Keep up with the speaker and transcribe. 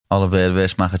Oliveira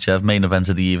versus Makhachev, main event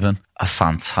of the evening. A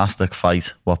fantastic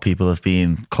fight, what people have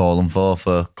been calling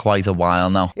for quite a while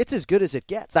now. It's as good as it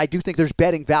gets. I do think there's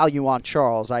betting value on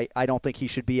Charles. I don't think he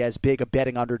should be as big a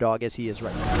betting underdog as he is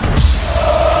right now.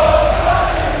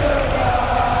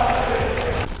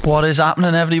 What is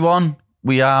happening, everyone?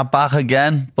 We are back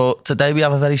again, but today we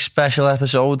have a very special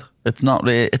episode.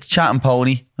 It's Chat and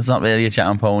Pony. It's not really a Chat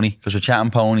and Pony, because we're Chat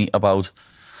and Pony about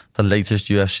the latest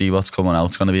UFC, what's coming out.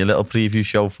 It's going to be a little preview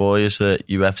show for you for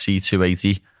UFC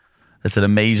 280. It's an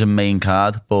amazing main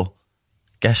card, but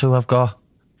guess who I've got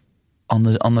on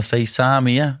the FaceTime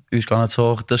here who's going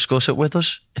to discuss it with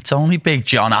us? It's only Big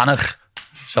John Anik.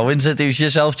 So introduce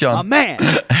yourself, John. My man.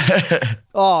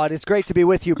 Oh, it is great to be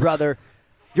with you, brother.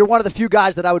 You're one of the few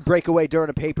guys that I would break away during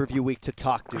a pay-per-view week to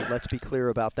talk to. Let's be clear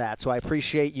about that. So I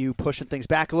appreciate you pushing things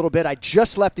back a little bit. I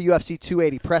just left the UFC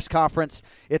 280 press conference.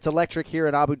 It's electric here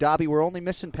in Abu Dhabi. We're only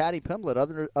missing Paddy Pimblett.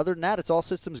 Other than that, it's all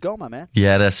systems go, my man.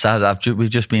 Yeah, we've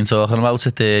just been talking about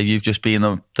it there. You've just been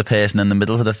the person in the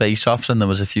middle of the face-offs, and there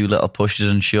was a few little pushes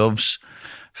and shoves.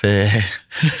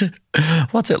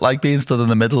 What's it like being stood in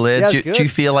the middle there? Yeah, do you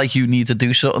feel like you need to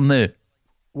do something there?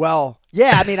 Well,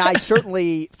 yeah, I mean, I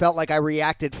certainly felt like I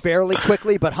reacted fairly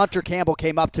quickly, but Hunter Campbell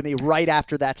came up to me right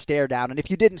after that stare down. And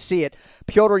if you didn't see it,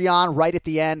 Petr Yan right at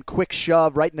the end, quick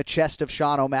shove right in the chest of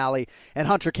Sean O'Malley, and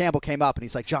Hunter Campbell came up and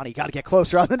he's like, Johnny, you got to get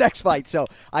closer on the next fight. So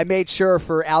I made sure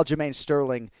for Aljamain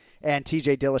Sterling and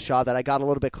TJ Dillashaw that I got a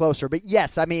little bit closer. But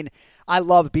yes, I mean, I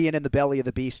love being in the belly of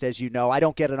the beast, as you know. I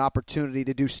don't get an opportunity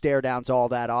to do stare downs all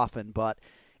that often, but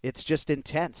it's just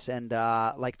intense, and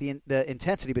like the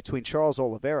intensity between Charles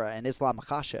Oliveira and Islam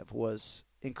Makhachev was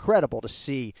incredible to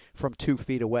see from 2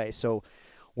 feet away. So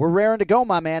we're raring to go,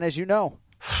 my man, as you know.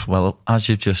 Well, as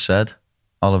you've just said,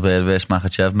 Oliveira versus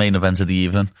Makhachev, main event of the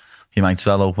evening. You might as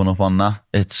well open up on that.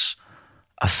 It's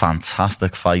a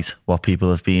fantastic fight, what people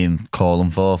have been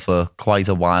calling for quite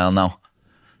a while now.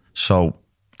 So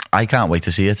I can't wait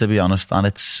to see it, to be honest. And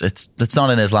it's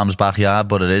not in Islam's backyard,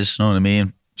 but it is, you know what I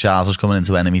mean? Charles is coming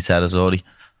into enemy territory.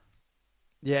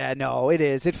 Yeah, no, it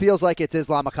is. It feels like it's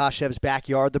Islam Makhachev's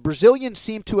backyard. The Brazilians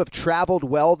seem to have traveled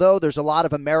well, though. There's a lot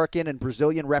of American and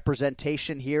Brazilian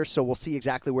representation here, so we'll see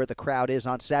exactly where the crowd is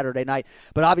on Saturday night.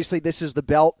 But obviously, this is the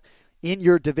belt in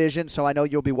your division, so I know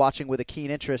you'll be watching with a keen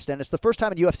interest. And it's the first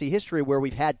time in UFC history where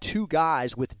we've had 2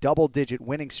 guys with double-digit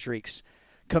winning streaks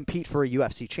compete for a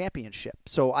UFC championship.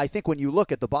 So I think when you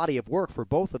look at the body of work for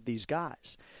both of these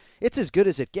guys, it's as good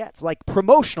as it gets. Like,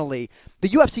 promotionally, the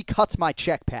UFC cuts my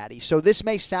check, Patty, so this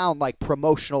may sound like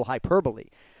promotional hyperbole,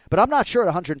 but I'm not sure at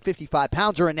 155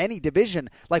 pounds or in any division,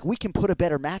 like, we can put a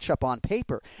better matchup on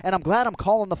paper. And I'm glad I'm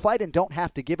calling the fight and don't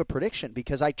have to give a prediction,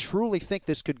 because I truly think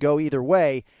this could go either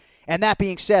way. And that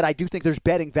being said, I do think there's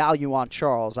betting value on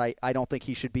Charles. I don't think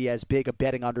he should be as big a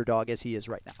betting underdog as he is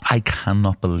right now. I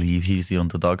cannot believe he's the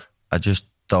underdog. I just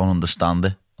don't understand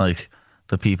it. Like,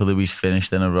 the people who he's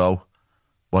finished in a row,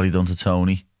 what he done to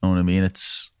Tony, you know what I mean?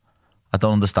 I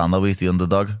don't understand how he's the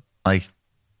underdog. Like,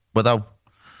 I'm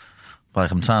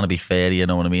trying to be fair, you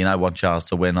know what I mean? I want Charles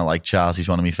to win. I like Charles. He's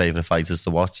one of my favourite fighters to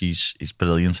watch. He's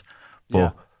brilliant.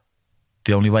 But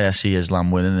the only way I see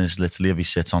Islam winning is literally if he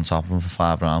sits on top of him for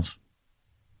 5 rounds.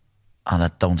 And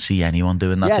I don't see anyone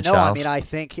doing that to Charles. I mean, I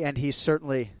think, and he's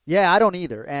certainly, I don't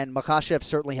either. And Makhachev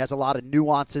certainly has a lot of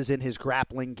nuances in his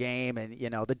grappling game, and,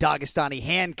 you know, the Dagestani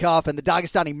handcuff and the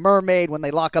Dagestani mermaid when they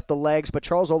lock up the legs. But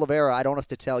Charles Oliveira, I don't have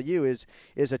to tell you, is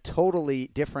a totally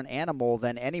different animal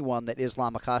than anyone that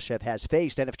Islam Makhachev has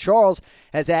faced. And if Charles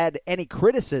has had any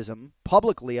criticism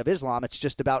publicly of Islam, it's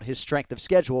just about his strength of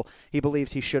schedule. He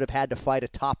believes he should have had to fight a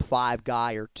top 5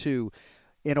 guy or 2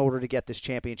 in order to get this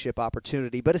championship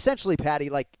opportunity. But essentially, Patty,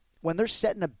 like, when they're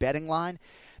setting a betting line,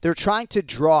 they're trying to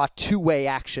draw two-way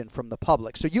action from the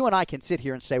public. So you and I can sit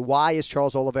here and say, why is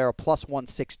Charles Oliveira plus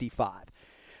 165?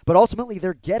 But ultimately,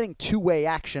 they're getting two-way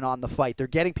action on the fight. They're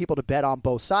getting people to bet on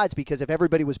both sides, because if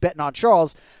everybody was betting on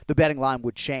Charles, the betting line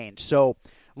would change. So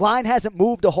line hasn't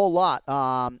moved a whole lot,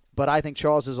 but I think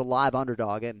Charles is a live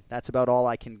underdog, and that's about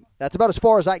as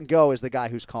far as I can go as the guy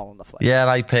who's calling the fight. Yeah,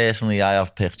 I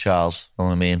have picked Charles, you know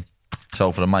what I mean?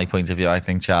 So from my point of view, I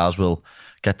think Charles will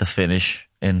get the finish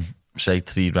in, say,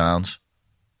 3 rounds.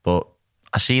 But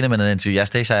I seen him in an interview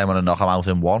yesterday say I'm going to knock him out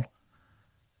in 1.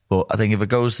 But I think if it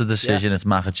goes to decision, it's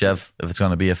Makhachev. If it's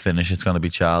going to be a finish, it's going to be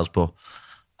Charles. But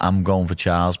I'm going for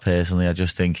Charles personally. I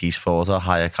just think he's fought a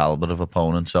higher caliber of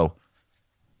opponent, so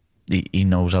he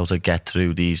knows how to get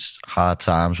through these hard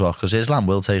times. Well, because Islam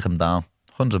will take him down,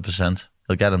 100%.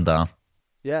 He'll get him down.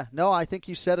 Yeah, no, I think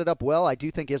you set it up well. I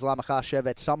do think Islam Makhachev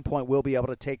at some point will be able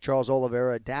to take Charles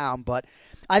Oliveira down, but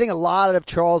I think a lot of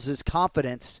Charles's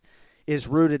confidence is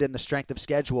rooted in the strength of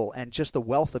schedule and just the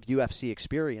wealth of UFC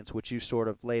experience, which you sort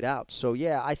of laid out. So,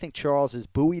 yeah, I think Charles is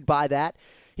buoyed by that.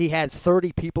 He had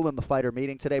 30 people in the fighter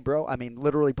meeting today, bro. I mean,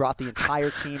 literally brought the entire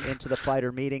team into the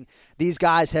fighter meeting. These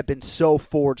guys have been so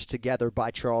forged together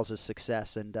by Charles's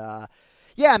success. And,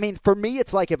 yeah, I mean, for me,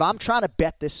 it's like if I'm trying to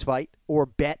bet this fight or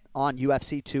bet on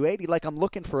UFC 280, like I'm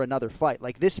looking for another fight.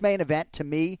 Like this main event, to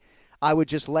me, I would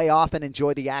just lay off and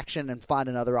enjoy the action and find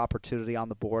another opportunity on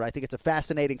the board. I think it's a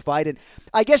fascinating fight. And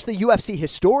I guess the UFC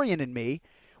historian in me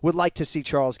would like to see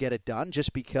Charles get it done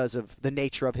just because of the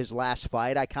nature of his last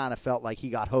fight. I kind of felt like he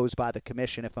got hosed by the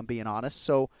commission, if I'm being honest.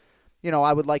 So,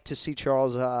 I would like to see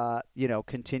Charles,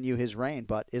 continue his reign.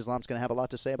 But Islam's going to have a lot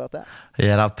to say about that.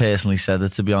 Yeah, I've personally said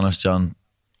it, to be honest, John.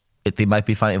 They might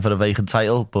be fighting for a vacant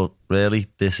title, but really,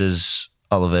 this is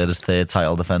Oliveira's third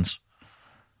title defence.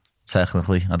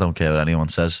 Technically, I don't care what anyone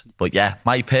says. But yeah,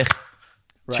 my pick,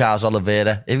 right. Charles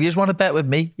Oliveira. If you just want to bet with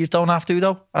me, you don't have to,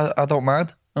 though. I don't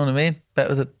mind. You know what I mean?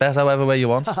 Bet however way you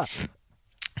want.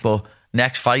 But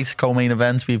next fight, co-main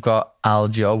event, we've got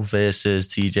Aljo versus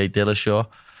TJ Dillashaw.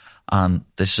 And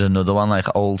this is another one,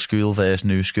 like old school versus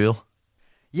new school.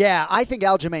 Yeah, I think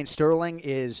Aljamain Sterling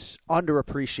is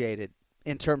underappreciated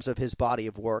in terms of his body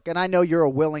of work. And I know you're a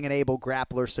willing and able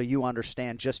grappler, so you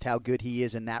understand just how good he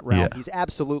is in that realm. Yeah. He's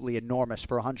absolutely enormous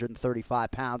for 135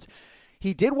 pounds.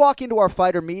 He did walk into our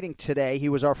fighter meeting today. He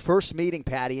was our first meeting,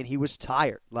 Patty, and he was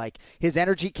tired. Like, his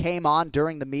energy came on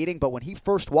during the meeting, but when he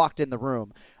first walked in the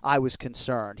room, I was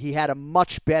concerned. He had a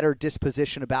much better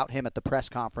disposition about him at the press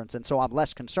conference, and so I'm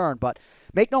less concerned. But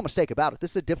make no mistake about it,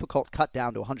 this is a difficult cut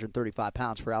down to 135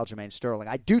 pounds for Aljamain Sterling.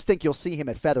 I do think you'll see him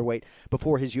at featherweight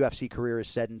before his UFC career is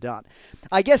said and done.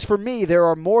 I guess for me, there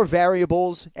are more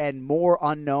variables and more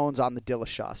unknowns on the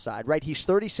Dillashaw side, right? He's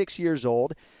 36 years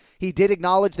old. He did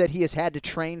acknowledge that he has had to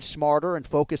train smarter and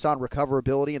focus on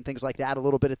recoverability and things like that a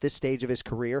little bit at this stage of his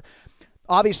career.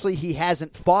 Obviously, he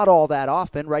hasn't fought all that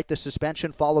often, right? The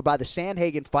suspension followed by the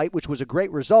Sandhagen fight, which was a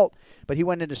great result, but he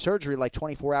went into surgery like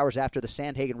 24 hours after the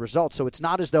Sandhagen result, so it's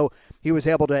not as though he was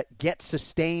able to get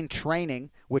sustained training,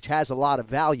 which has a lot of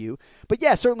value. But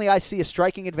yeah, certainly I see a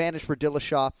striking advantage for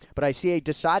Dillashaw, but I see a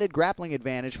decided grappling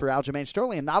advantage for Aljamain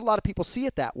Sterling, and not a lot of people see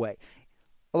it that way.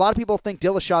 A lot of people think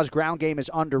Dillashaw's ground game is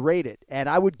underrated, and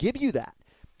I would give you that.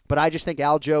 But I just think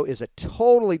Aljo is a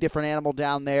totally different animal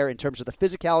down there in terms of the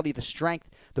physicality, the strength,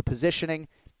 the positioning,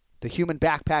 the human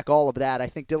backpack, all of that. I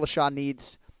think Dillashaw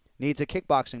needs a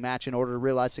kickboxing match in order to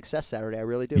realize success Saturday. I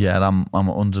really do. Yeah, I'm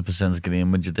 100%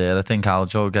 agreeing with you there. I think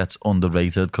Aljo gets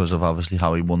underrated because of obviously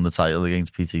how he won the title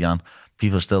against Peter Yan.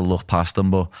 People still look past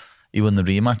him, but he won the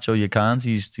rematch, so you can't.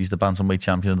 He's the bantamweight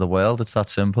champion of the world. It's that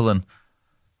simple, and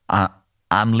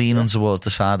I'm leaning towards the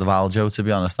side of Aljo, to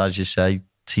be honest. As you say,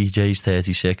 TJ's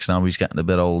 36 now. He's getting a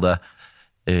bit older.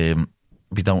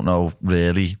 We don't know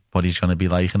really what he's going to be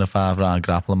like in a 5-round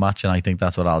grappling match, and I think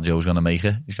that's what Aljo's going to make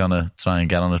it. He's going to try and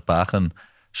get on his back and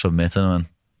submit him, and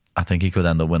I think he could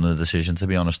end up winning the decision, to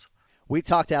be honest. We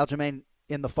talked to Aljamain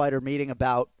in the fighter meeting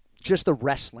about just the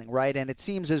wrestling, right? And it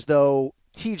seems as though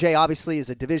TJ obviously is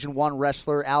a Division I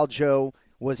wrestler. Aljo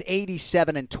was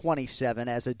 87-27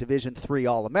 as a Division III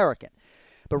All-American.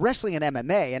 But wrestling and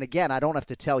MMA, and again, I don't have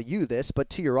to tell you this, but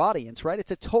to your audience, right?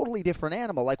 It's a totally different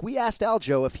animal. Like, we asked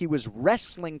Aljo if he was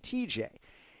wrestling TJ,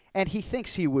 and he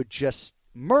thinks he would just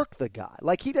murk the guy.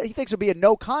 Like, he thinks it would be a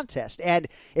no contest. And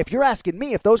if you're asking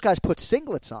me, if those guys put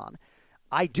singlets on,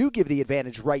 I do give the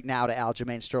advantage right now to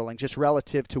Aljamain Sterling, just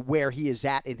relative to where he is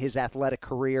at in his athletic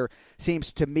career.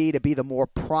 Seems to me to be the more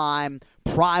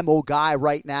primal guy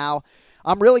right now.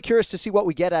 I'm really curious to see what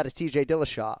we get out of TJ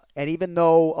Dillashaw. And even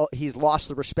though he's lost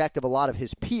the respect of a lot of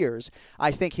his peers, I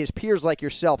think his peers like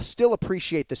yourself still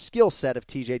appreciate the skill set of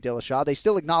TJ Dillashaw. They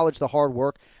still acknowledge the hard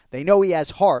work. They know he has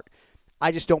heart.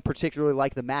 I just don't particularly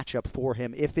like the matchup for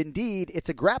him. If indeed it's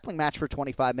a grappling match for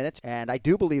 25 minutes, and I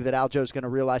do believe that Aljo is going to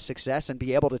realize success and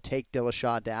be able to take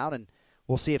Dillashaw down, and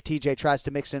we'll see if TJ tries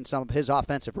to mix in some of his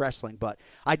offensive wrestling. But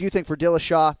I do think for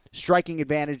Dillashaw, striking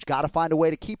advantage, got to find a way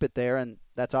to keep it there, and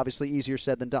that's obviously easier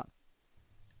said than done.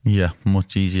 Yeah,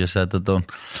 much easier said than done.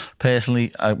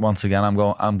 Personally, once again, I'm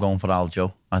going for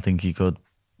Aljo. I think he could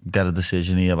get a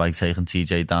decision here by taking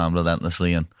TJ down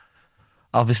relentlessly, and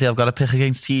obviously I've got to pick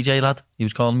against TJ, lad. He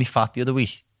was calling me fat the other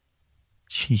week.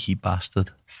 Cheeky bastard.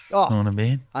 Oh, you know what I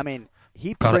mean? I mean,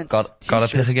 he prints got to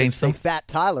pick against him. Fat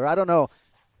Tyler. I don't know.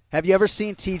 Have you ever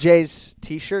seen TJ's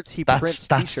T-shirts? He prints T-shirts.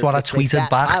 That's what I tweeted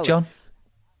back, Tyler. John.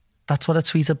 That's what I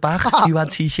tweeted back. You had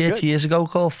T-shirts years ago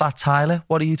called Fat Tyler.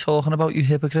 What are you talking about, you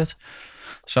hypocrite?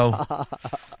 So,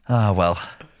 well.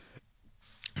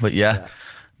 But yeah,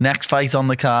 next fight on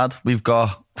the card, we've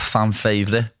got fan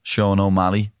favourite, Sean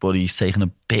O'Malley, but he's taken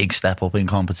a big step up in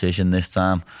competition this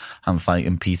time and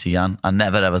fighting Peter Yan. I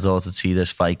never ever thought I'd see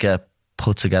this fight get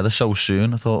put together so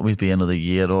soon. I thought we'd be another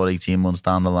year or 18 months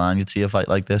down the line, you'd see a fight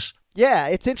like this. Yeah,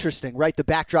 it's interesting, right? The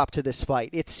backdrop to this fight.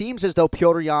 It seems as though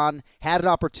Petr Yan had an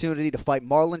opportunity to fight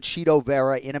Marlon Chito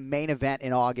Vera in a main event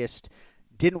in August.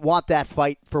 Didn't want that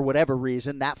fight for whatever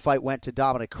reason. That fight went to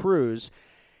Dominic Cruz.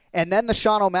 And then the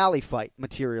Sean O'Malley fight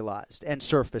materialized and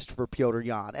surfaced for Petr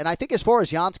Yan. And I think as far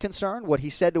as Yan's concerned, what he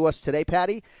said to us today,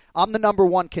 Patty, I'm the number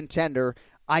one contender.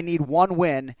 I need one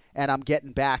win, and I'm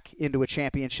getting back into a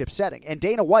championship setting. And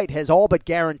Dana White has all but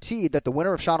guaranteed that the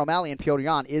winner of Sean O'Malley and Petr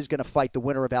Yan is going to fight the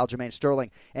winner of Aljamain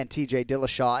Sterling and TJ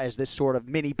Dillashaw as this sort of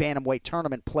mini bantamweight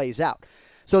tournament plays out.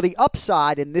 So the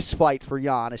upside in this fight for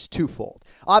Yan is twofold.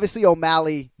 Obviously,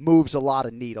 O'Malley moves a lot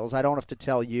of needles. I don't have to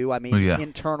tell you. I mean,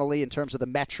 internally, in terms of the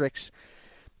metrics,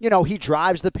 you know, he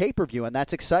drives the pay-per-view, and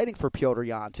that's exciting for Petr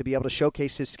Yan to be able to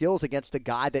showcase his skills against a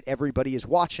guy that everybody is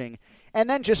watching. And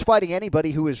then just fighting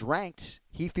anybody who is ranked,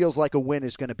 he feels like a win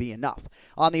is going to be enough.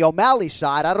 On the O'Malley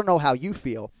side, I don't know how you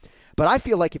feel, but I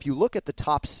feel like if you look at the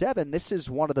top 7, this is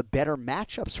one of the better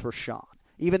matchups for Sean.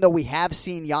 Even though we have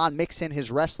seen Yan mix in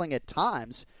his wrestling at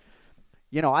times,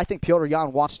 you know, I think Petr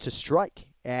Yan wants to strike,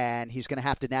 and he's going to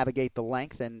have to navigate the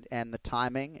length and the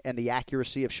timing and the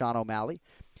accuracy of Sean O'Malley.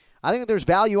 I think there's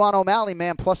value on O'Malley,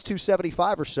 man, plus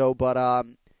 275 or so, but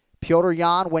Petr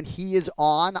Yan, when he is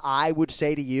on, I would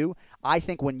say to you, I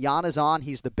think when Yan is on,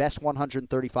 he's the best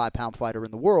 135-pound fighter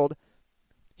in the world.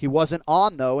 He wasn't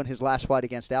on, though, in his last fight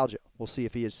against Aljo. We'll see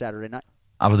if he is Saturday night.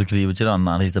 I would agree with you on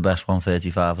that. He's the best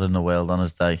 135er in the world on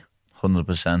his day,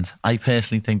 100%. I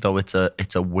personally think, though, it's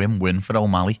a win-win for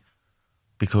O'Malley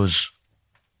because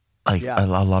a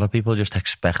lot of people just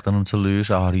expecting him to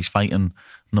lose. Oh, he's fighting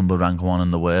number rank 1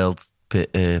 in the world,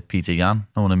 Petr Yan.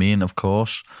 Know what I mean? Of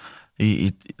course,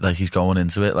 he's going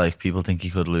into it like people think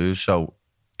he could lose. So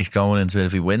he's going into it.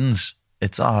 If he wins,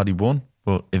 it's he won.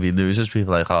 But if he loses,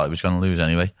 people are like, he was going to lose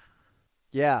anyway.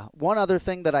 Yeah. One other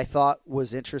thing that I thought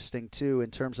was interesting, too,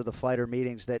 in terms of the fighter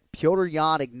meetings, that Petr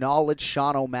Yan acknowledged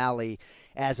Sean O'Malley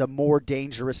as a more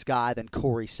dangerous guy than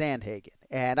Corey Sandhagen.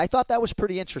 And I thought that was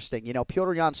pretty interesting. You know,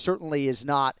 Petr Yan certainly is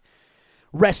not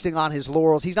resting on his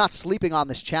laurels. He's not sleeping on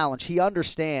this challenge. He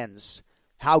understands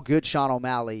how good Sean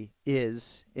O'Malley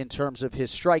is in terms of his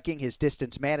striking, his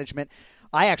distance management.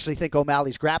 I actually think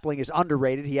O'Malley's grappling is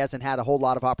underrated. He hasn't had a whole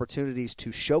lot of opportunities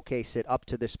to showcase it up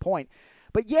to this point.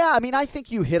 But yeah, I mean, I think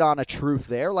you hit on a truth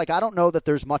there. Like, I don't know that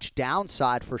there's much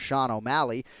downside for Sean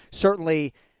O'Malley.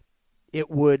 Certainly, it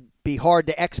would be hard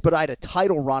to expedite a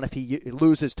title run if he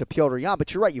loses to Petr Yan.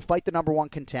 But you're right, you fight the number one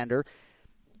contender.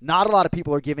 Not a lot of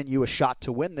people are giving you a shot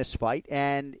to win this fight.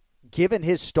 And given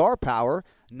his star power,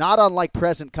 not unlike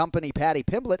present company Paddy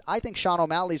Pimblett, I think Sean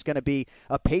O'Malley's going to be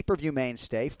a pay-per-view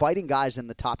mainstay, fighting guys in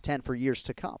the top 10 for years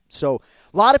to come. So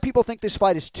a lot of people think this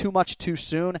fight is too much too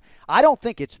soon. I don't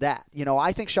think it's that. You know,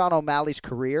 I think Sean O'Malley's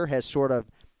career has sort of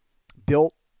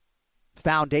built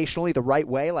foundationally the right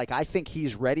way. Like, I think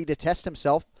he's ready to test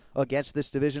himself against this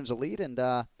division's elite, and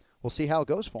we'll see how it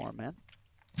goes for him, man.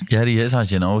 Yeah, he is,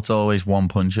 as you know. It's always one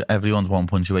punch. Everyone's one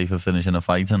punch away from finishing a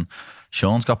fight, and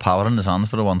Sean's got power in his hands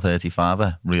for a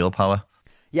 135er, real power.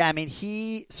 Yeah, I mean,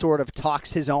 he sort of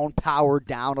talks his own power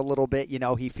down a little bit. You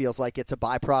know, he feels like it's a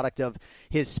byproduct of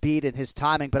his speed and his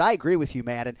timing. But I agree with you,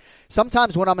 man. And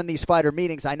sometimes when I'm in these fighter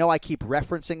meetings, I know I keep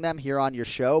referencing them here on your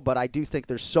show, but I do think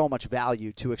there's so much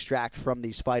value to extract from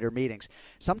these fighter meetings.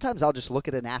 Sometimes I'll just look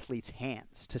at an athlete's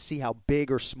hands to see how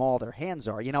big or small their hands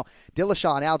are. You know,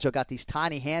 Dillashaw and Aljo got these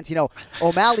tiny hands. You know,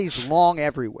 O'Malley's long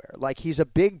everywhere. Like, he's a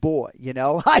big boy, you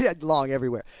know. Long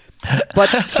everywhere. But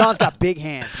Sean's got big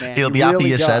hands, man. He'll be happy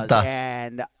you said that.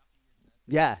 And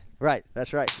yeah, right.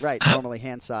 That's right. Right. Normally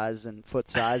hand size and foot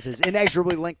size is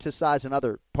inexorably linked to size in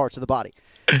other parts of the body.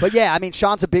 But yeah, I mean,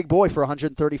 Sean's a big boy for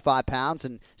 135 pounds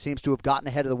and seems to have gotten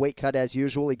ahead of the weight cut as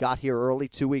usual. He got here early,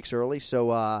 2 weeks early. So,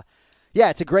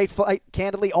 yeah, it's a great fight.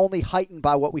 Candidly, only heightened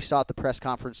by what we saw at the press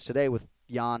conference today with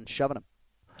Yan shoving him.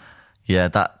 Yeah,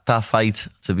 that fight,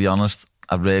 to be honest,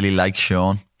 I really like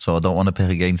Sean, so I don't want to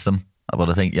pick against him. But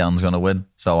I think Jan's going to win,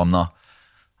 so I'm not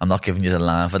giving you the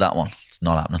line for that one. It's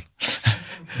not happening.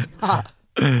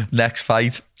 Next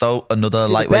fight, though, another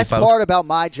lightweight fight. The best part about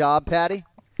my job, Patty,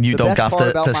 you don't have to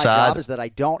decide. The best part about my job is that I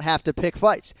don't have to pick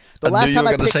fights. The last time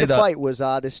I picked a fight was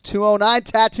this 209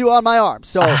 tattoo on my arm.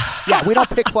 So, yeah, we don't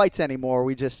pick fights anymore.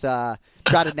 We just try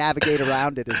to navigate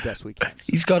around it as best we can.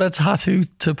 He's got a tattoo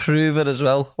to prove it as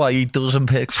well, why he doesn't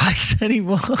pick fights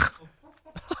anymore.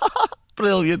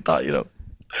 Brilliant, that, you know.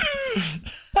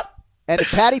 And if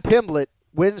Paddy Pimblett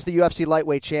wins the UFC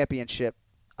lightweight championship,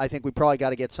 I think we probably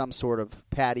got to get some sort of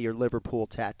Paddy or Liverpool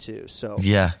tattoo. So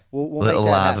yeah, we'll little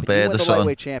make that lava happen. bear, You win the the sun.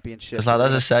 lightweight championship. Because like,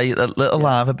 as I say, a little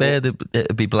lava bird,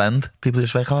 it'd be blend. People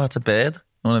just like, oh, it's a bird. You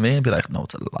know what I mean? It'd be like, no,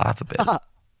 it's a lava bird.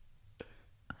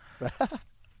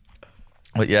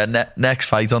 But yeah, next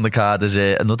fight on the card is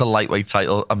another lightweight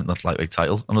title. I mean, not lightweight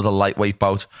title, another lightweight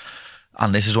bout.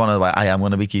 And this is one of the I am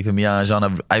going to be keeping my eyes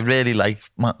on. I really like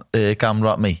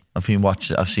Gamrot.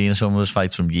 I've seen some of his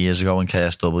fights from years ago in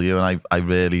KSW, and I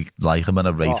really like him and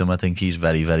I rate him. I think he's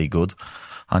very, very good.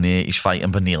 And he's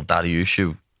fighting Beneil Dariush,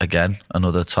 who, again,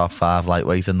 another top 5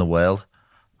 lightweight in the world.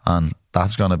 And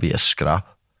that's going to be a scrap.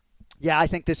 Yeah, I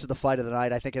think this is the fight of the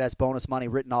night. I think it has bonus money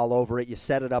written all over it. You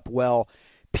set it up well.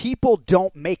 People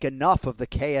don't make enough of the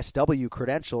KSW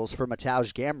credentials for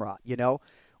Mateusz Gamrot, you know,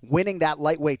 winning that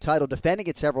lightweight title, defending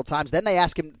it several times. Then they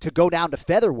ask him to go down to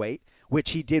featherweight,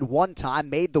 which he did one time,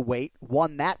 made the weight,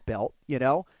 won that belt, you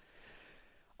know.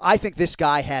 I think this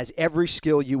guy has every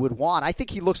skill you would want. I think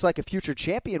he looks like a future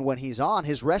champion when he's on.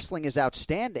 His wrestling is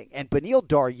outstanding. And Beneil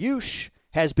Dariush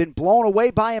has been blown away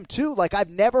by him too. Like, I've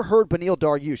never heard Beneil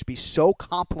Dariush be so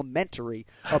complimentary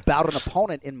about an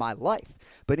opponent in my life.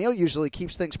 Beneil usually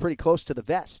keeps things pretty close to the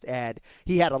vest, and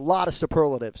he had a lot of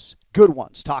superlatives, good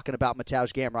ones, talking about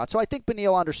Mateusz Gamrot. So I think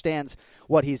Beneil understands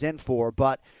what he's in for,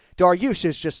 but Dariush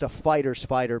is just a fighter's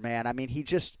fighter, man. I mean, he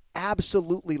just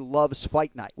absolutely loves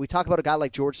fight night. We talk about a guy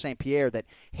like George St. Pierre that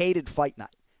hated fight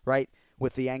night, right?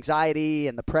 With the anxiety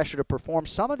and the pressure to perform.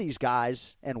 Some of these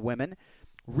guys and women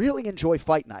really enjoy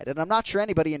fight night, and I'm not sure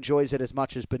anybody enjoys it as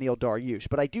much as Beneil Dariush,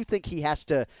 but I do think he has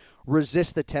to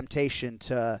resist the temptation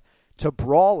to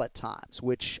brawl at times,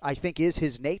 which I think is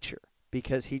his nature,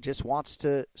 because he just wants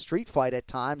to street fight at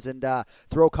times and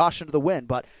throw caution to the wind.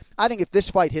 But I think if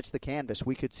this fight hits the canvas,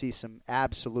 we could see some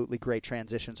absolutely great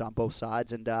transitions on both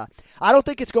sides, and I don't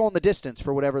think it's going the distance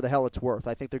for whatever the hell it's worth.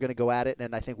 I think they're going to go at it,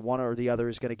 and I think one or the other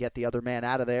is going to get the other man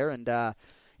out of there. And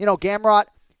Gamrot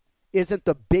isn't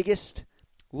the biggest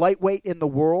lightweight in the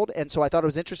world, and so I thought it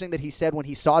was interesting that he said when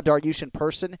he saw Dariush in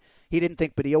person, he didn't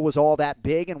think Beneil was all that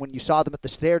big, and when you saw them at the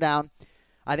stare down,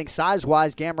 I think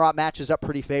size-wise, Gamrot matches up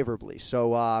pretty favorably.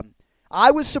 So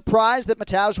I was surprised that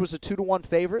Mateusz was a 2-1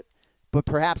 favorite, but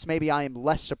perhaps maybe I am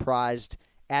less surprised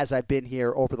as I've been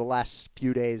here over the last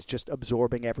few days, just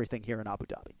absorbing everything here in Abu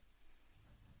Dhabi.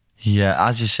 Yeah,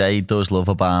 as you say, he does love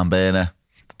a barn burner,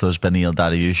 does Beneil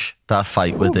Dariush. That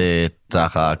fight with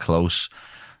Drakkar Klose,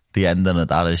 the ending of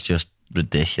that is just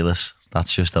ridiculous.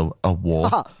 That's just a war.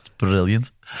 It's brilliant.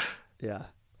 Yeah.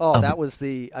 Oh, that was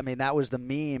the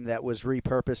meme that was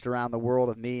repurposed around the world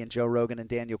of me and Joe Rogan and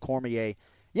Daniel Cormier.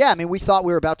 Yeah, I mean, we thought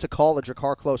we were about to call a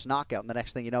Drakkar Klose knockout, and the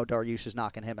next thing you know, Dariush is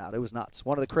knocking him out. It was nuts.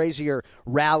 One of the crazier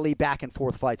rally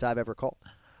back-and-forth fights I've ever called.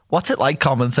 What's it like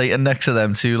commentating next to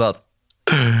them two, lad?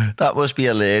 That must be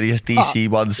hilarious. DC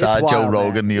one side, Joe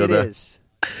Rogan the other. It is.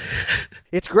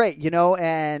 It's great,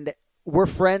 and we're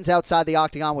friends outside the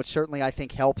octagon, which certainly I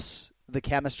think helps the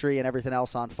chemistry and everything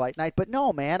else on fight night. But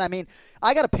no, man, I mean,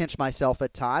 I got to pinch myself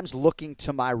at times looking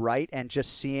to my right and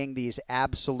just seeing these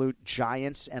absolute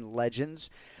giants and legends.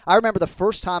 I remember the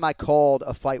first time I called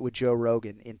a fight with Joe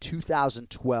Rogan in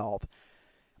 2012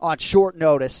 on short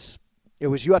notice. It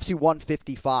was UFC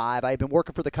 155. I had been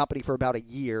working for the company for about a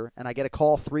year, and I get a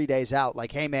call 3 days out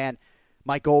like, hey, man,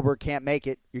 Mike Goldberg can't make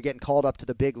it. You're getting called up to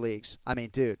the big leagues. I mean,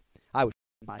 dude, I was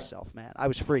myself, man. I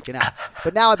was freaking out.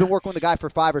 But now I've been working with the guy for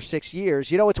 5 or 6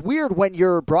 years. It's weird when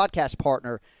your broadcast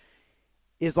partner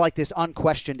is like this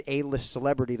unquestioned A-list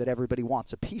celebrity that everybody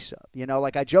wants a piece of.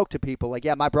 Like I joke to people like,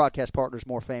 yeah, my broadcast partner's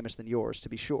more famous than yours, to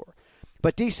be sure.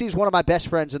 But DC's one of my best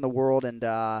friends in the world, and,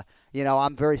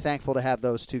 I'm very thankful to have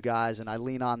those two guys, and I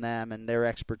lean on them and their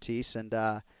expertise. And,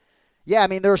 yeah, I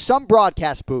mean, there are some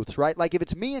broadcast booths, right? Like if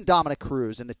it's me and Dominic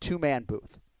Cruz in a 2-man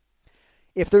booth,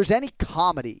 if there's any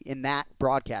comedy in that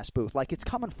broadcast booth, like it's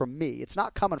coming from me. It's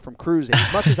not coming from Cruz.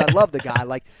 As much as I love the guy,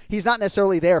 like he's not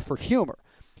necessarily there for humor.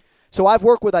 So I've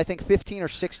worked with, I think, 15 or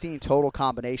 16 total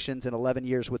combinations in 11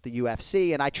 years with the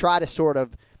UFC, and I try to sort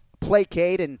of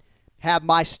placate and have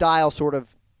my style sort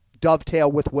of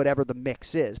dovetail with whatever the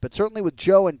mix is. But certainly with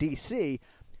Joe and DC,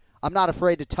 I'm not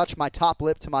afraid to touch my top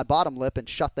lip to my bottom lip and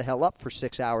shut the hell up for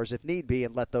 6 hours if need be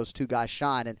and let those two guys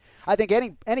shine. And I think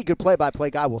any good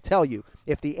play-by-play guy will tell you,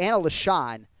 if the analysts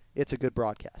shine, it's a good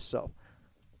broadcast. So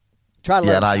try to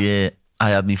let I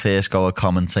had my first go at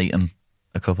commentating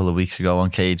a couple of weeks ago on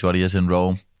Cage Warriors in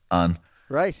Rome. And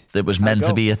it was meant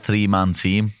to be a 3-man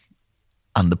team,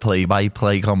 and the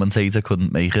play-by-play commentator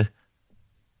couldn't make it.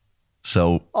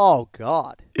 So, oh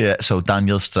God, yeah. So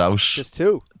Daniel Strauss, just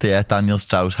two. Yeah, Daniel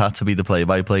Strauss had to be the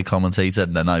play-by-play commentator,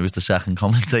 and then I was the second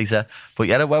commentator. But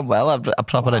yeah, it went well. I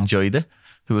proper enjoyed it.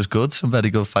 who was good. Some very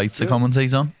good fights to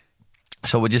commentate on.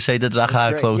 So would you say the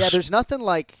Drakkar close? Yeah, there's nothing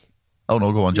like... Oh,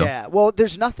 no, go on, Joe. Yeah, well,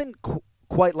 there's nothing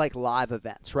quite like live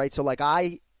events, right? So, like,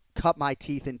 I cut my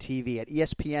teeth in TV at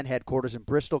ESPN headquarters in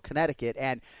Bristol, Connecticut,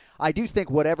 and I do think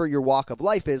whatever your walk of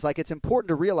life is, like, it's important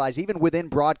to realize, even within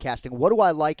broadcasting, what do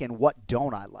I like and what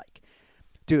don't I like?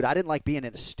 Dude, I didn't like being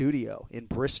in a studio in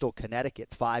Bristol,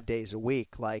 Connecticut 5 days a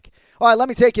week. Like, all right, let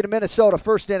me take you to Minnesota,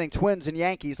 first inning, Twins and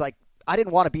Yankees. Like, I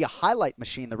didn't want to be a highlight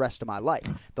machine the rest of my life.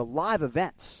 The live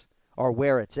events are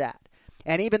where it's at.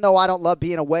 And even though I don't love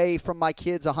being away from my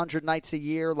kids 100 nights a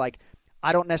year, like,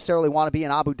 I don't necessarily want to be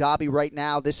in Abu Dhabi right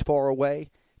now this far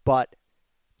away, but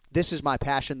this is my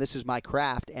passion, this is my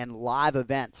craft, and live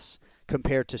events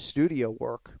compared to studio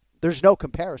work, there's no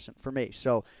comparison for me.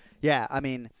 So, yeah, I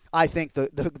mean, I think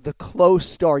the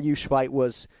close Dariush fight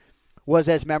was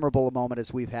as memorable a moment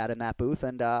as we've had in that booth,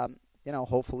 and,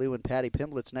 hopefully when Paddy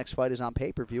Pimblett's next fight is on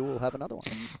pay-per-view, we'll have another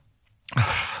one.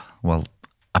 Well,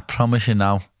 I promise you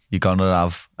now, you're going to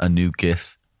have a new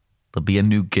GIF. There'll be a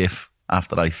new GIF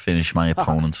after I finish my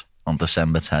opponent on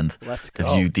December 10th. Let's go.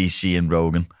 Of UDC and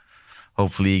Rogan.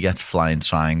 Hopefully he gets flying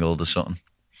triangled or something.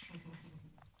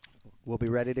 We'll be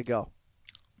ready to go.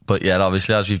 But yeah,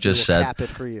 obviously, as we've just said, cap it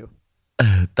for you.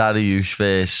 Dariush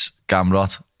versus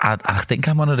Gamrot. I think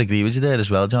I'm going to agree with you there as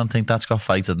well, John. I think that's got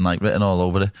Fight of the Night written all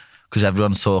over it. Because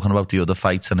everyone's talking about the other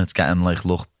fights and it's getting like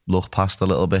look past a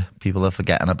little bit. People are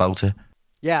forgetting about it.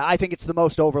 Yeah, I think it's the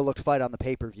most overlooked fight on the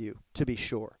pay-per-view, to be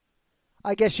sure.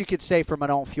 I guess you could say for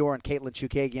Manon Fiorot and Caitlin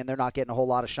Chookagian, they're not getting a whole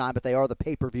lot of shine, but they are the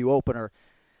pay-per-view opener.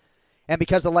 And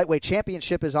because the lightweight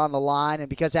championship is on the line, and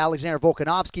because Alexander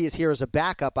Volkanovski is here as a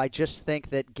backup, I just think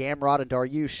that Gamrot and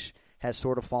Dariush has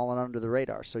sort of fallen under the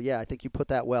radar. So, yeah, I think you put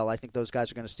that well. I think those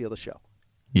guys are going to steal the show.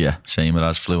 Yeah, same. It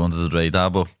has flew under the radar,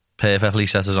 but perfectly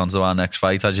set us on to our next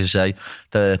fight, as you say,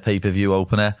 the pay-per-view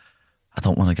opener. I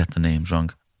don't want to get the names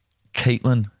wrong.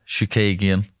 Caitlin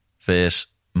Chookagian versus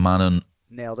Manon.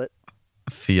 Nailed it.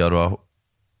 Fiorot.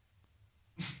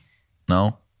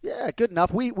 No? Yeah, good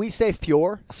enough. We say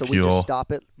Fior, so we just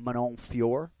stop it. Manon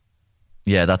Fiorot.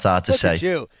 Yeah, that's hard to say. Look at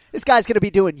you. This guy's going to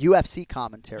be doing UFC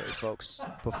commentary, folks,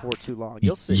 before too long.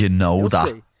 You'll see. You know You'll that.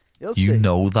 See. You'll see. You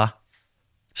know that.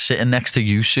 Sitting next to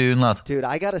you soon, lad. Dude,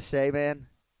 I got to say, man,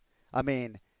 I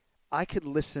mean, I could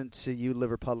listen to you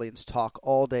Liverpudlians talk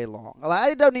all day long.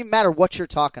 It doesn't even matter what you're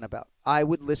talking about.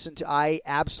 I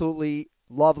absolutely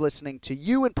love listening to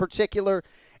you in particular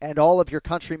and all of your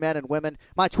countrymen and women.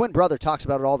 My twin brother talks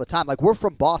about it all the time. Like, we're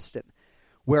from Boston,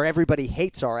 where everybody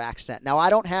hates our accent. Now, I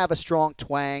don't have a strong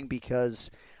twang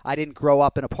because I didn't grow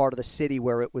up in a part of the city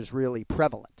where it was really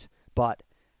prevalent. But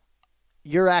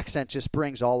your accent just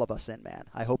brings all of us in, man.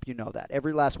 I hope you know that.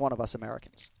 Every last one of us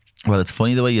Americans. Well, it's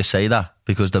funny the way you say that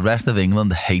because the rest of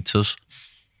England hates us.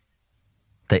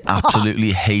 They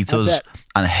absolutely hate us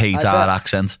and hate our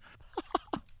accent.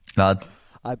 Lad.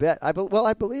 I bet. I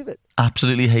believe it.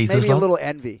 Absolutely hate us. Maybe a little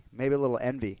envy. Maybe a little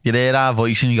envy. You hear our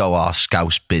voice and you go, oh,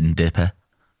 Scouse bin dipper.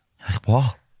 Like,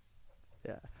 what?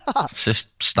 Yeah. It's just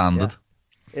standard.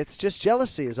 Yeah. It's just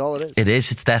jealousy is all it is. It is.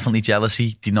 It's definitely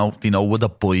jealousy. Do you know we're the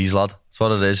boys, lad? That's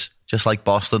what it is. Just like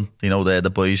Boston. They're the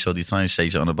boys, so they try and say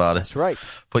something about it. That's right.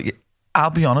 But I'll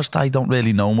be honest, I don't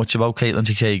really know much about Caitlin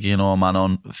Chookagian or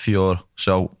Manon Fiorot,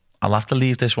 so I'll have to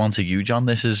leave this one to you, John.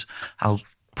 I'll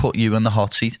put you in the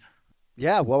hot seat.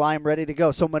 Yeah, well, I'm ready to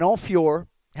go. So Manon Fiorot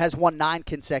has won 9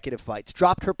 consecutive fights,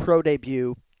 dropped her pro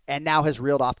debut, and now has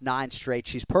reeled off 9 straight.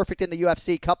 She's perfect in the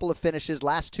UFC, couple of finishes,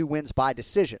 last 2 wins by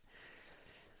decision.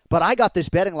 But I got this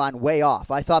betting line way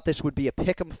off. I thought this would be a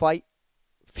pick'em fight.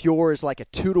 Fiorot is like a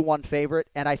 2-1 favorite,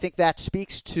 and I think that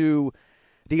speaks to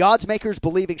the odds makers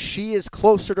believing she is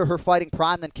closer to her fighting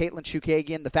prime than Caitlin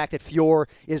Chookagian. The fact that Fiorot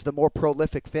is the more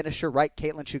prolific finisher, right?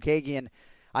 Caitlin Chookagian,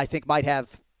 I think, might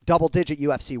have double-digit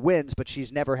UFC wins, but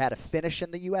she's never had a finish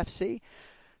in the UFC.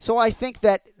 So I think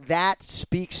that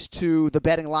speaks to the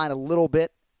betting line a little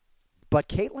bit. But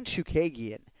Caitlin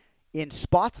Chookagian, in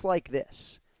spots like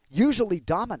this, usually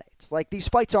dominates. Like, these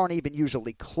fights aren't even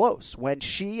usually close. When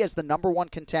she, as the number 1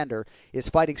 contender, is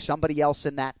fighting somebody else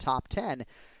in that top 10,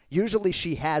 usually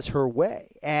she has her way.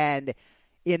 And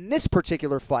in this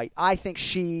particular fight, I think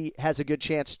she has a good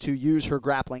chance to use her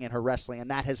grappling and her wrestling,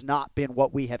 and that has not been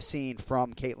what we have seen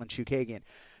from Caitlin Chookagian.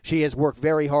 She has worked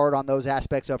very hard on those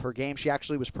aspects of her game. She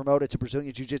actually was promoted to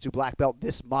Brazilian Jiu-Jitsu black belt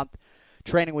this month,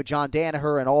 training with John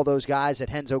Danaher and all those guys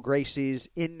at Renzo Gracie's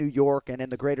in New York and in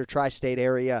the greater tri-state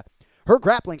area. Her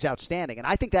grappling's outstanding, and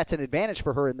I think that's an advantage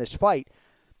for her in this fight.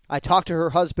 I talked to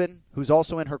her husband, who's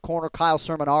also in her corner, Kyle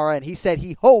Sermonara, and he said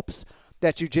he hopes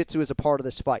that jiu-jitsu is a part of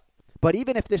this fight. But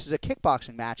even if this is a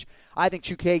kickboxing match, I think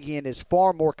Chookagian is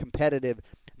far more competitive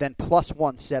than plus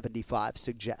 175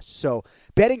 suggests. So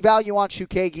betting value on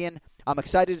Chookagian. I'm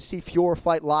excited to see Fiore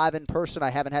fight live in person.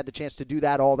 I haven't had the chance to do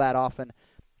that all that often.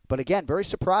 But again, very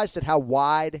surprised at how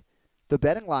wide the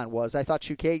betting line was. I thought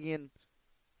Chookagian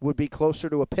would be closer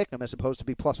to a pick'em as opposed to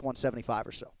be plus 175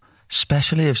 or so.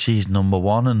 Especially if she's number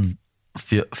 1 and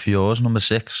Fiore's number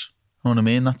 6. You know what I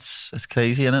mean? It's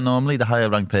crazy, isn't it? Normally the higher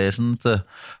ranked person's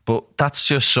but that's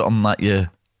just something that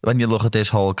when you look at this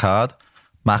whole card,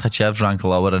 Makhachev's ranked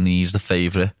lower and he's the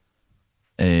favourite.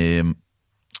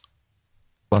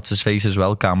 What's his face as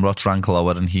well? Gamrot's ranked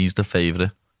lower and he's the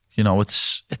favourite. You know,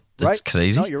 it's right.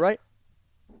 Crazy. No, you're right.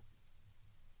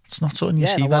 It's not something you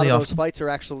see very often. A lot of those fights are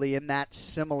actually in that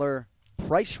similar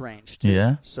price range too.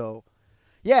 Yeah. So,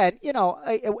 yeah, and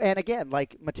and again,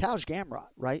 like Mateusz Gamrot,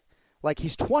 right? Like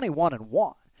he's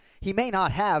 21-1. He may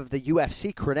not have the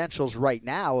UFC credentials right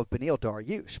now of Beneil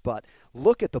Dariush, but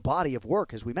look at the body of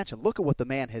work, as we mentioned. Look at what the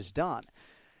man has done.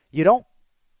 You don't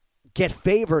get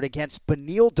favored against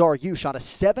Beneil Dariush on a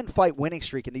 7-fight winning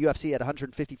streak in the UFC at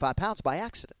 155 pounds by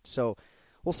accident. So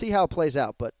we'll see how it plays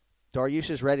out, but Dariush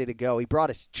is ready to go. He brought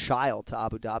his child to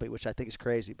Abu Dhabi, which I think is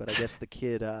crazy, but I guess the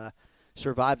kid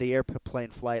survived the airplane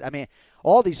flight. I mean,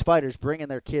 all these fighters bringing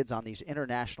their kids on these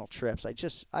international trips.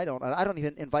 I don't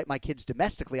even invite my kids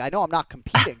domestically. I know I'm not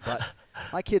competing, but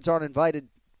my kids aren't invited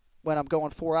when I'm going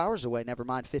 4 hours away, never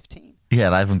mind 15.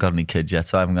 Yeah, I haven't got any kids yet,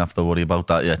 so I haven't have to worry about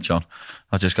that yet, John.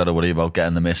 I've just got to worry about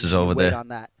getting the missus over there. Wait on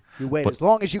that. You wait as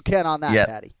long as you can on that,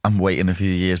 Patty. I'm waiting a few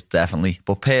years, definitely.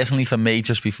 But personally, for me,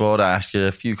 just before I ask you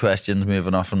a few questions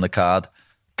moving off from the card,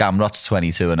 Gamrot's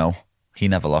 22-0. He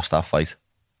never lost that fight.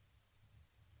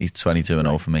 He's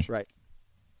 22-0 for me. Right.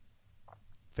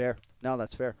 Fair. No,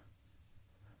 that's fair.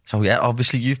 So, yeah,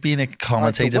 obviously, you've been a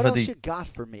commentator what else you got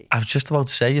for me? I was just about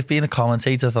to say, you've been a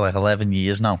commentator for like 11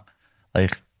 years now.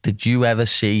 Like, did you ever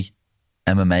see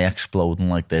MMA exploding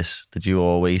like this? Did you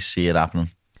always see it happening?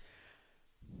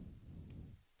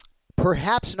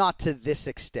 Perhaps not to this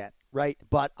extent, right?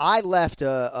 But I left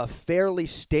a fairly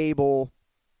stable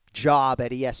job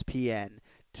at ESPN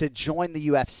to join the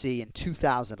UFC in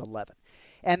 2011.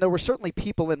 And there were certainly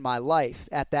people in my life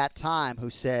at that time who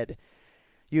said,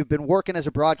 you've been working as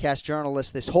a broadcast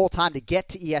journalist this whole time to get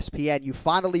to ESPN. You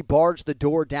finally barged the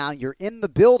door down. You're in the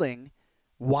building.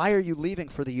 Why are you leaving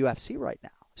for the UFC right now?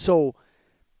 So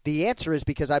the answer is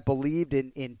because I believed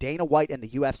in Dana White and the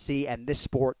UFC and this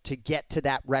sport to get to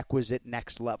that requisite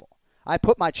next level. I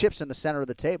put my chips in the center of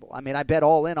the table. I mean, I bet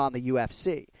all in on the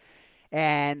UFC.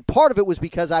 And part of it was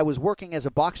because I was working as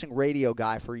a boxing radio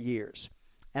guy for years.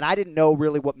 And I didn't know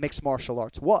really what mixed martial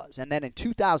arts was. And then in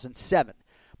 2007,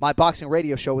 my boxing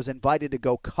radio show was invited to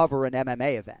go cover an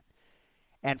MMA event.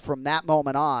 And from that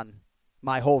moment on,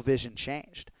 my whole vision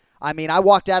changed. I mean, I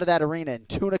walked out of that arena in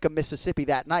Tunica, Mississippi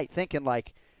that night thinking,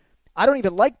 like, I don't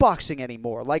even like boxing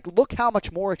anymore. Like, look how much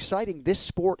more exciting this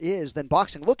sport is than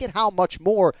boxing. Look at how much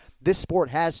more this sport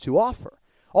has to offer.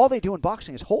 All they do in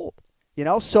boxing is hold,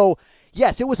 So,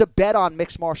 yes, it was a bet on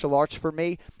mixed martial arts for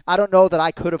me. I don't know that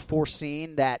I could have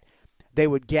foreseen that they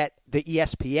would get the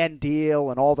ESPN deal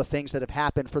and all the things that have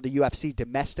happened for the UFC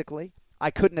domestically.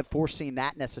 I couldn't have foreseen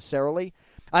that necessarily.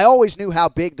 I always knew how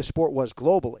big the sport was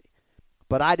globally,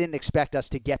 but I didn't expect us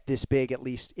to get this big, at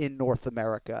least in North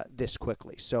America, this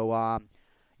quickly. So,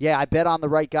 I bet on the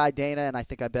right guy, Dana, and I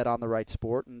think I bet on the right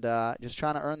sport, and just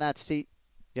trying to earn that seat,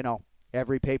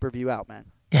 every pay-per-view out, man.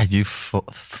 Yeah, you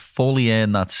fully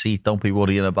earned that seat. Don't be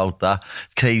worrying about that.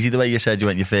 It's crazy the way you said you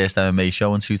went your first MMA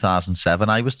show in 2007.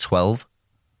 I was 12.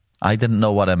 I didn't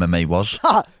know what MMA was.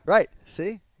 Right.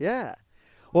 See? Yeah.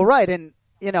 Well, right. And,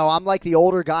 I'm like the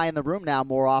older guy in the room now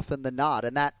more often than not.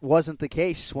 And that wasn't the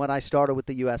case when I started with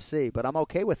the UFC. But I'm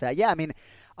okay with that. Yeah, I mean,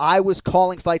 I was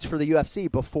calling fights for the UFC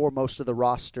before most of the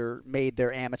roster made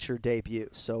their amateur debut.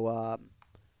 So,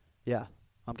 yeah.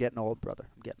 I'm getting old, brother.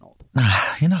 I'm getting old.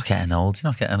 Nah, you're not getting old. You're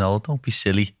not getting old. Don't be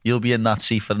silly. You'll be in that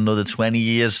seat for another 20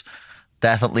 years.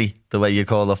 Definitely, the way you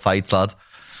call the fights, lad.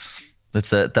 It's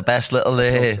the best little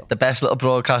the best little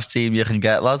broadcast team you can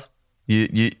get, lad.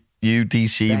 You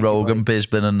DC, Thank Rogan, you,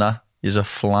 Bisbin, and that. You're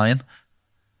flying.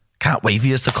 Can't wait for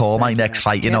you to call my next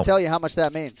fight. Can't tell you how much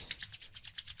that means,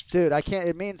 dude. I can't.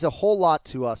 It means a whole lot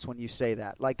to us when you say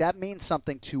that. Like that means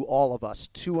something to all of us,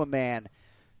 to a man.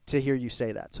 To hear you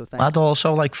say that, so thank you. I'd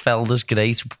also like Felder's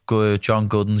great, John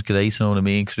Gooden's great, you know what I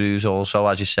mean? Cruz also,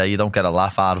 as you say, you don't get a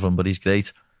laugh out of him, but he's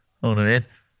great. You know what I mean?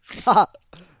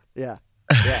 Yeah.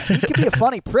 He can be a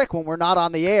funny prick when we're not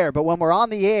on the air, but when we're on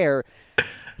the air,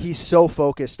 he's so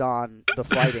focused on the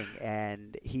fighting,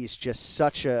 and he's just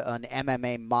such an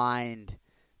MMA mind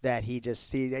that he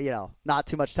not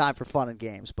too much time for fun and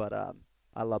games, but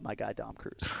I love my guy Dom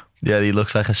Cruz. Yeah, he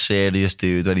looks like a serious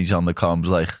dude when he's on the comms,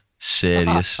 like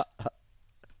serious.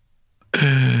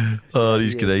 Oh,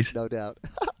 he's great. No doubt.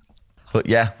 But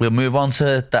yeah, we'll move on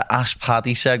to the Ask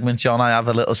Paddy segment, John. I have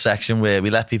a little section where we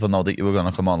let people know that you were going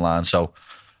to come online. So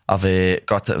I've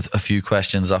got a few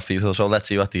questions off people. So let's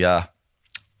see what they are.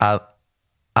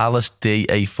 Alice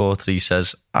D843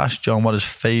 says, ask John what his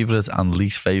favourite and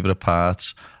least favourite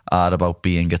parts are about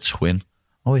being a twin.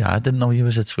 Oh yeah, I didn't know he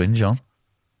was a twin, John.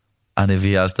 And if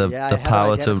he has the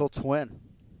power to twin.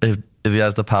 If he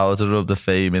has the power to rub the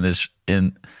fame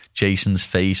in Jason's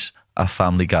face at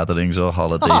family gatherings or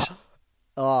holidays.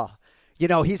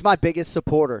 He's my biggest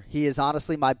supporter. He is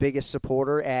honestly my biggest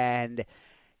supporter, and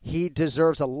he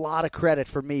deserves a lot of credit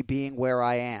for me being where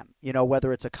I am.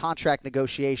 Whether it's a contract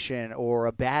negotiation or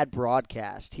a bad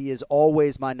broadcast, he is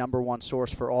always my number one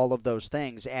source for all of those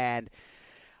things. And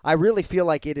I really feel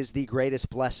like it is the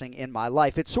greatest blessing in my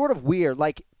life. It's sort of weird.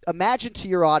 Like, imagine to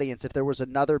your audience if there was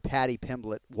another Paddy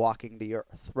Pimblett walking the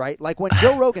earth, right? Like when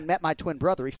Joe Rogan met my twin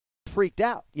brother, he freaked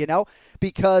out,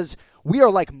 because we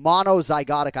are like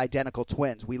monozygotic identical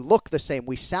twins. We look the same,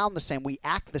 we sound the same, we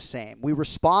act the same, we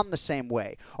respond the same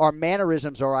way. Our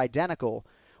mannerisms are identical.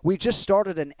 We just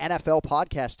started an NFL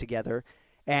podcast together,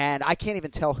 and I can't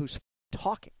even tell who's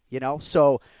talking,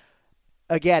 So,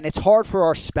 again, it's hard for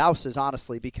our spouses,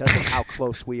 honestly, because of how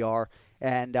close we are.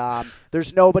 And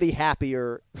there's nobody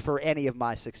happier for any of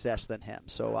my success than him.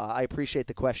 So I appreciate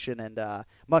the question, and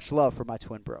much love for my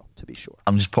twin bro, to be sure.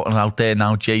 I'm just putting it out there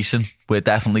now, Jason. We're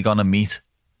definitely going to meet.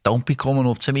 Don't be coming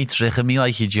up to me, tricking me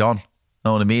like you're John.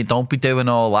 Know what I mean? Don't be doing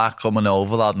all that, coming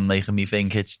over, lad, and making me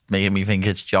think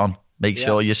it's John. Make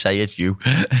sure you say it's you.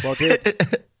 Well, dude,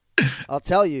 I'll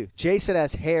tell you, Jason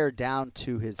has hair down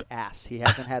to his ass. He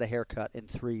hasn't had a haircut in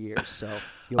 3 years. So.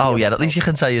 At least you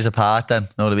can tell he's apart then.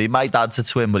 Know what I mean? My dad's a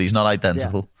twin, but he's not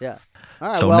identical. Yeah.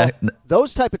 All right,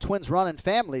 those type of twins run in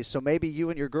families, so maybe you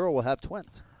and your girl will have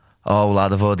twins. Oh,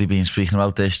 lad, I've already been speaking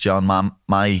about this, John.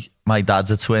 My dad's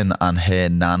a twin, and her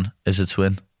nan is a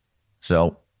twin.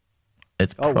 So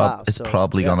it's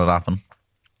probably going to happen.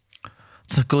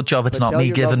 It's a good job it's not me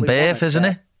giving birth, isn't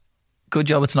it? Good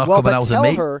job it's not coming out of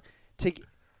me.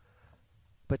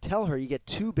 But tell her you get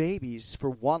 2 babies for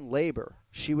 1 labor.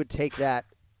 She would take that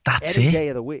any day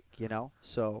of the week,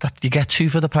 So you get 2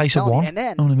 for the price of 1. And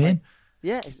then, know what I mean?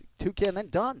 2 kids and then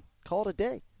done. Call it a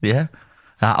day. Yeah.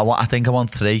 I think I want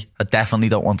 3. I definitely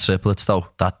don't want triplets though.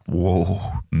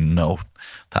 No.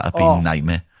 That'd be a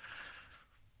nightmare.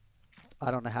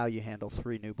 I don't know how you handle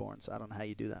 3 newborns. I don't know how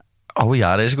you do that. Oh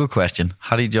yeah, it is a good question.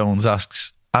 Harry Jones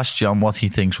asks John what he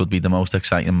thinks would be the most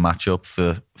exciting matchup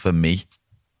for me,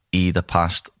 either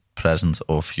past, present,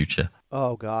 or future.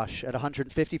 Oh, gosh, at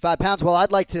 155 pounds. Well,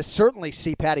 I'd like to certainly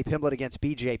see Paddy Pimblett against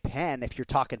BJ Penn if you're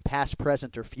talking past,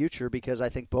 present, or future, because I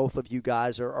think both of you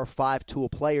guys are 5-tool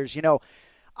players.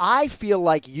 I feel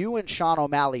like you and Sean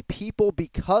O'Malley,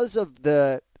 because of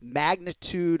the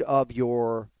magnitude of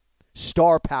your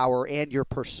star power and your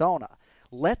persona,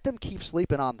 let them keep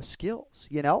sleeping on the skills,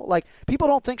 Like, people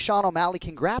don't think Sean O'Malley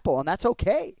can grapple, and that's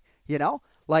okay,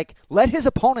 Like, let his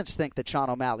opponents think that Sean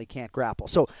O'Malley can't grapple.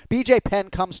 So, BJ Penn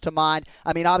comes to mind.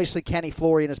 I mean, obviously, Kenny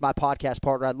Florian is my podcast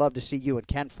partner. I'd love to see you and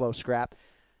Ken Flo scrap.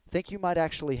 I think you might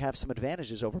actually have some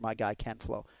advantages over my guy, Ken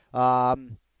Flo.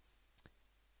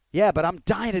 Yeah, but I'm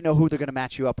dying to know who they're going to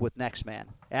match you up with next, man,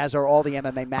 as are all the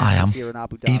MMA matches here in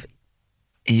Abu Dhabi.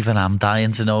 Even I'm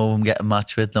dying to know who I'm getting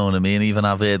matched with, know what I mean? Even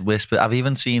I've heard whisper. I've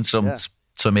even seen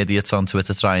some idiots on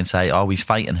Twitter try and say, he's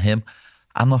fighting him.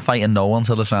 I'm not fighting no one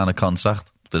until I sign a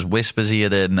contract. There's whispers here,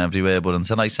 there, and everywhere, but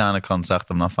until I sign a contract,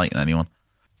 I'm not fighting anyone.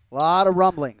 A lot of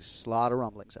rumblings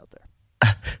out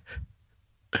there.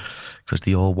 Because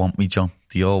they all want me, John.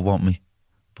 They all want me.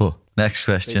 But next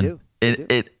question. They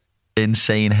do.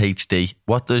 Insane HD.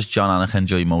 What does John Anik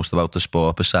enjoy most about the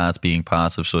sport besides being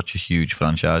part of such a huge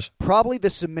franchise? Probably the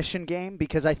submission game,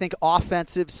 because I think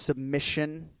offensive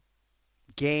submission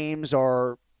games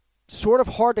are sort of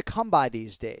hard to come by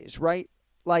these days, right?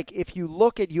 Like, if you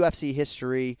look at UFC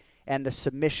history and the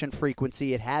submission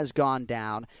frequency, it has gone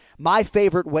down. My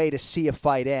favorite way to see a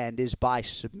fight end is by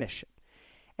submission.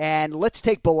 And let's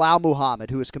take Bilal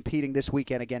Muhammad, who is competing this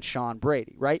weekend against Sean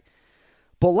Brady, right?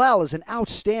 Bilal is an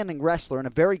outstanding wrestler and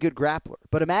a very good grappler.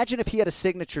 But imagine if he had a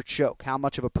signature choke, how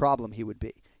much of a problem he would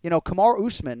be. Kamaru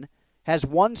Usman has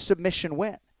 1 submission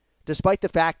win, despite the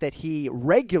fact that he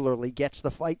regularly gets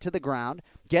the fight to the ground,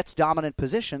 gets dominant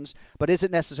positions, but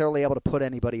isn't necessarily able to put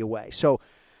anybody away. So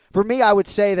for me, I would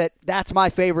say that that's my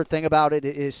favorite thing about it,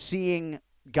 is seeing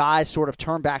guys sort of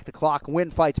turn back the clock, win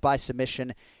fights by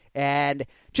submission. and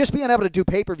just being able to do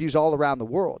pay-per-views all around the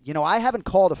world. You know, I haven't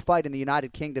called a fight in the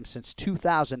United Kingdom since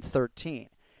 2013.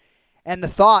 And the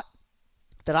thought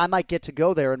that I might get to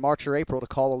go there in March or April to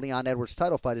call a Leon Edwards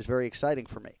title fight is very exciting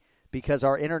for me because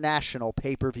our international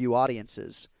pay-per-view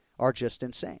audiences are just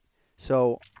insane.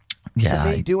 So, to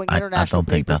me, doing international I don't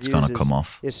think that's going to come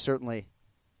off. Is certainly,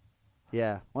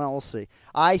 yeah. Well, we'll see.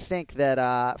 I think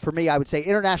that for me, I would say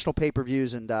international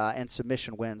pay-per-views and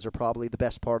submission wins are probably the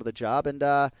best part of the job. And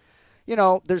you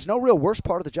know, there's no real worse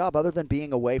part of the job other than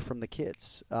being away from the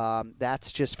kids.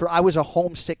 That's just I was a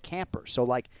homesick camper, so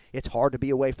like it's hard to be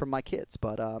away from my kids,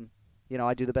 but you know,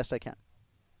 I do the best I can.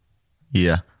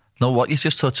 Yeah. No, what you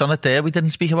just touched on it there. We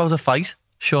didn't speak about a fight.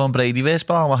 Sean Brady versus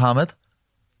Belal Muhammad.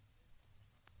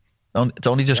 It's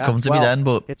only just come to me then,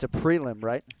 but it's a prelim,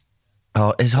 right?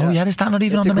 Oh, is that not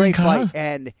even on the main card? Fight,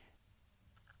 and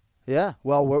yeah,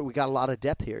 well, we got a lot of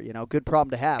depth here. You know, good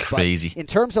problem to have. Crazy. But in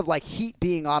terms of like heat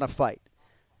being on a fight,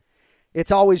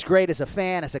 it's always great as a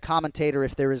fan, as a commentator,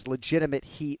 if there is legitimate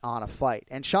heat on a fight.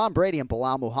 And Sean Brady and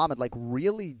Belal Muhammad like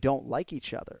really don't like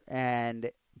each other,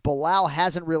 and Belal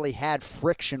hasn't really had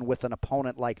friction with an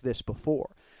opponent like this before.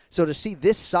 So to see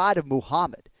this side of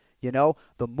Muhammad, you know,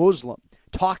 the Muslim,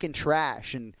 talking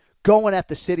trash and going at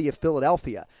the city of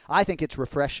Philadelphia, I think it's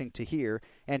refreshing to hear.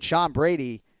 And Sean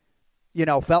Brady, you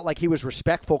know, felt like he was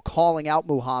respectful calling out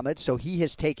Muhammad, so he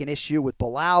has taken issue with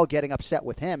Belal getting upset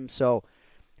with him. So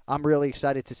I'm really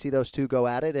excited to see those two go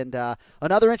at it. And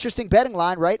another interesting betting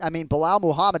line, right? I mean, Belal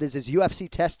Muhammad is as UFC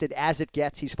tested as it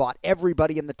gets. He's fought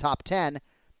everybody in the top 10.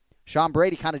 Sean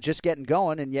Brady kind of just getting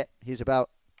going, and yet he's about,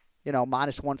 you know,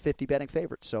 minus 150 betting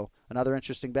favorites. So another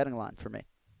interesting betting line for me.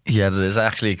 Yeah, it is. I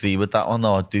actually agree with that one,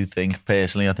 though. I do think,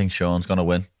 personally, I think Sean's going to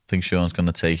win. I think Sean's going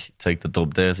to take the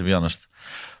dub there, to be honest.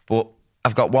 But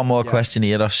I've got one more question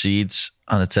here off Seeds,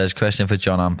 and it says, question for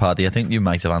John and Paddy. I think you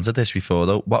might have answered this before,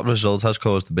 though. What result has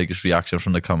caused the biggest reaction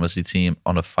from the commentary team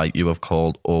on a fight you have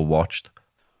called or watched?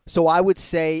 So I would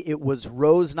say it was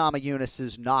Rose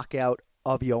Namajunas' knockout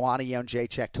of Joanna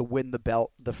Jędrzejczyk to win the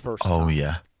belt the first time. Oh,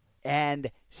 yeah. And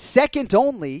second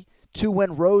only to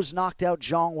when Rose knocked out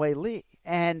Zhang Weili.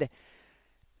 And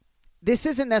this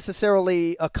isn't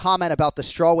necessarily a comment about the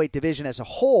strawweight division as a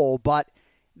whole, but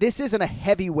this isn't a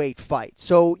heavyweight fight.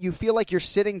 So you feel like you're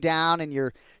sitting down and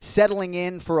you're settling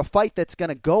in for a fight that's going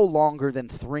to go longer than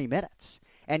 3 minutes.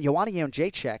 And Joanna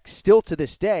Jędrzejczyk, still to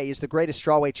this day, is the greatest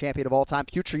strawweight champion of all time,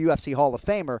 future UFC Hall of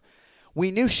Famer. We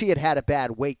knew she had a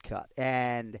bad weight cut,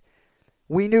 and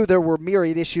we knew there were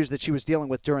myriad issues that she was dealing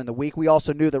with during the week. We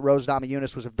also knew that Rose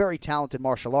Namajunas was a very talented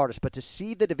martial artist, but to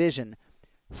see the division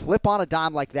flip on a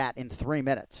dime like that in 3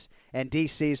 minutes, and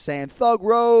DC's saying, Thug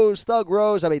Rose,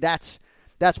 I mean, that's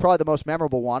probably the most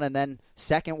memorable one. And then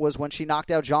second was when she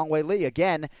knocked out Zhang Weili.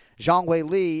 Again, Zhang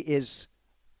Weili is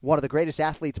one of the greatest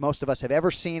athletes most of us have ever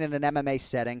seen in an MMA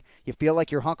setting. You feel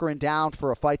like you're hunkering down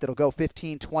for a fight that'll go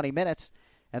 15, 20 minutes,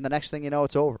 and the next thing you know,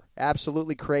 it's over.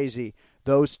 Absolutely crazy,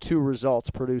 those two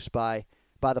results produced by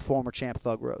the former champ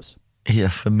Thug Rose. Yeah,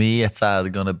 for me, it's either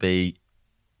going to be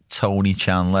Tony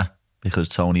Chandler, because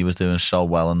Tony was doing so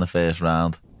well in the first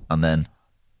round, and then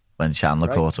when Chandler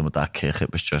caught him with that kick,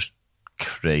 it was just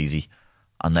crazy.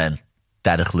 And then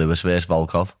Derek Lewis versus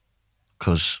Volkov,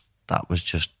 because that was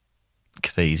just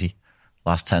crazy.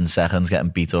 Last 10 seconds, getting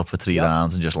beat up for 3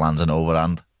 rounds and just lands an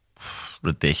overhand.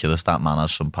 Ridiculous. That man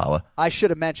has some power. I should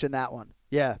have mentioned that one.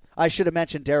 Yeah, I should have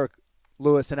mentioned Derek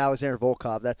Lewis and Alexander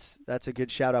Volkov. That's a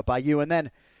good shout out by you. And then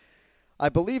I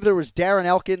believe there was Darren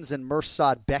Elkins and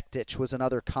Mirsad Bektic was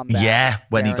another comeback. Yeah,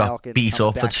 when he got Elkins beat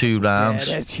up for 2 rounds.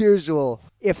 Yeah, as usual.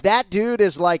 If that dude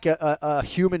is like a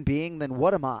human being, then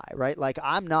what am I, right? Like,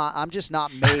 I'm just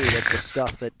not made of the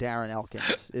stuff that Darren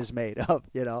Elkins is made of,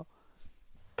 you know?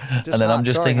 And then I'm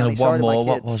just thinking of one more.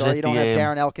 What was Sorry, it? you don't have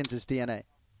Darren Elkins' DNA.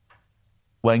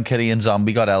 When Korean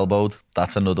Zombie got elbowed,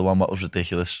 that's another one that was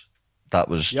ridiculous. That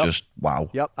was just, wow.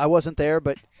 Yep, I wasn't there,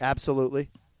 but absolutely.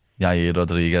 Yair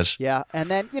Rodriguez. Yeah, and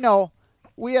then, you know,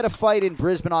 we had a fight in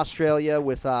Brisbane, Australia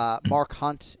with Mark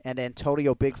Hunt and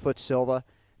Antonio Bigfoot Silva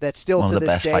that still to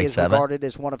this day is regarded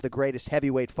as one of the greatest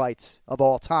heavyweight fights of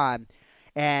all time.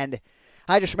 And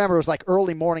I just remember it was like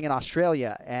early morning in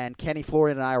Australia, and Kenny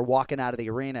Florian and I are walking out of the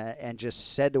arena and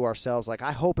just said to ourselves, like,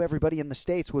 I hope everybody in the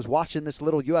States was watching this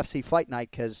little UFC fight night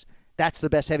because that's the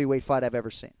best heavyweight fight I've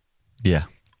ever seen. Yeah,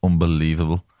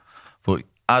 unbelievable. But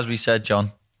as we said,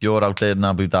 John, you're out there in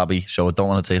Abu Dhabi, so I don't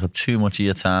want to take up too much of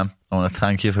your time. I want to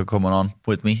thank you for coming on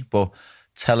with me, but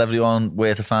tell everyone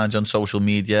where to find you on social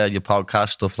media, your podcast,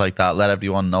 stuff like that. Let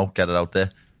everyone know. Get it out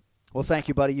there. Well, thank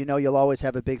you, buddy. You know you'll always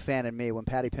have a big fan in me. When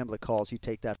Paddy Pimblett calls, you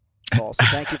take that. call. So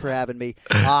thank you for having me.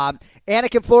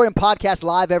 Anik and Florian podcast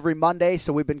live every Monday.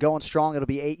 So we've been going strong. It'll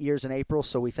be 8 years in April.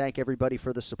 So we thank everybody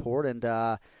for the support and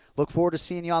look forward to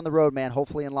seeing you on the road, man.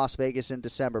 Hopefully in Las Vegas in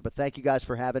December. But thank you guys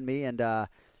for having me and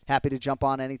happy to jump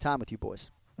on anytime with you boys.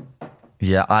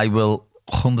 Yeah, I will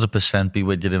 100% be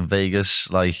with you in Vegas.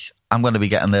 Like, I'm going to be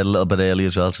getting there a little bit early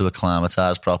as well to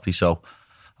acclimatise properly, so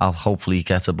I'll hopefully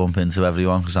get to bump into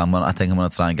everyone because I think I'm going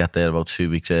to try and get there about 2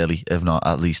 weeks early, if not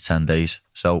at least 10 days.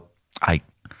 So I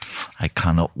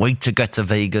cannot wait to get to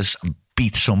Vegas and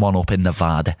beat someone up in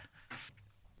Nevada.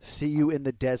 See you in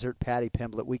the desert, Paddy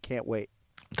Pimblett. We can't wait.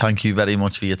 Thank you very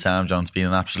much for your time, John. It's been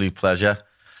an absolute pleasure.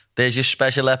 There's your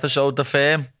special episode, The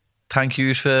Firm. Thank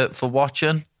you for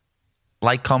watching.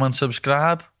 Like, comment,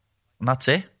 subscribe. And that's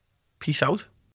it. Peace out.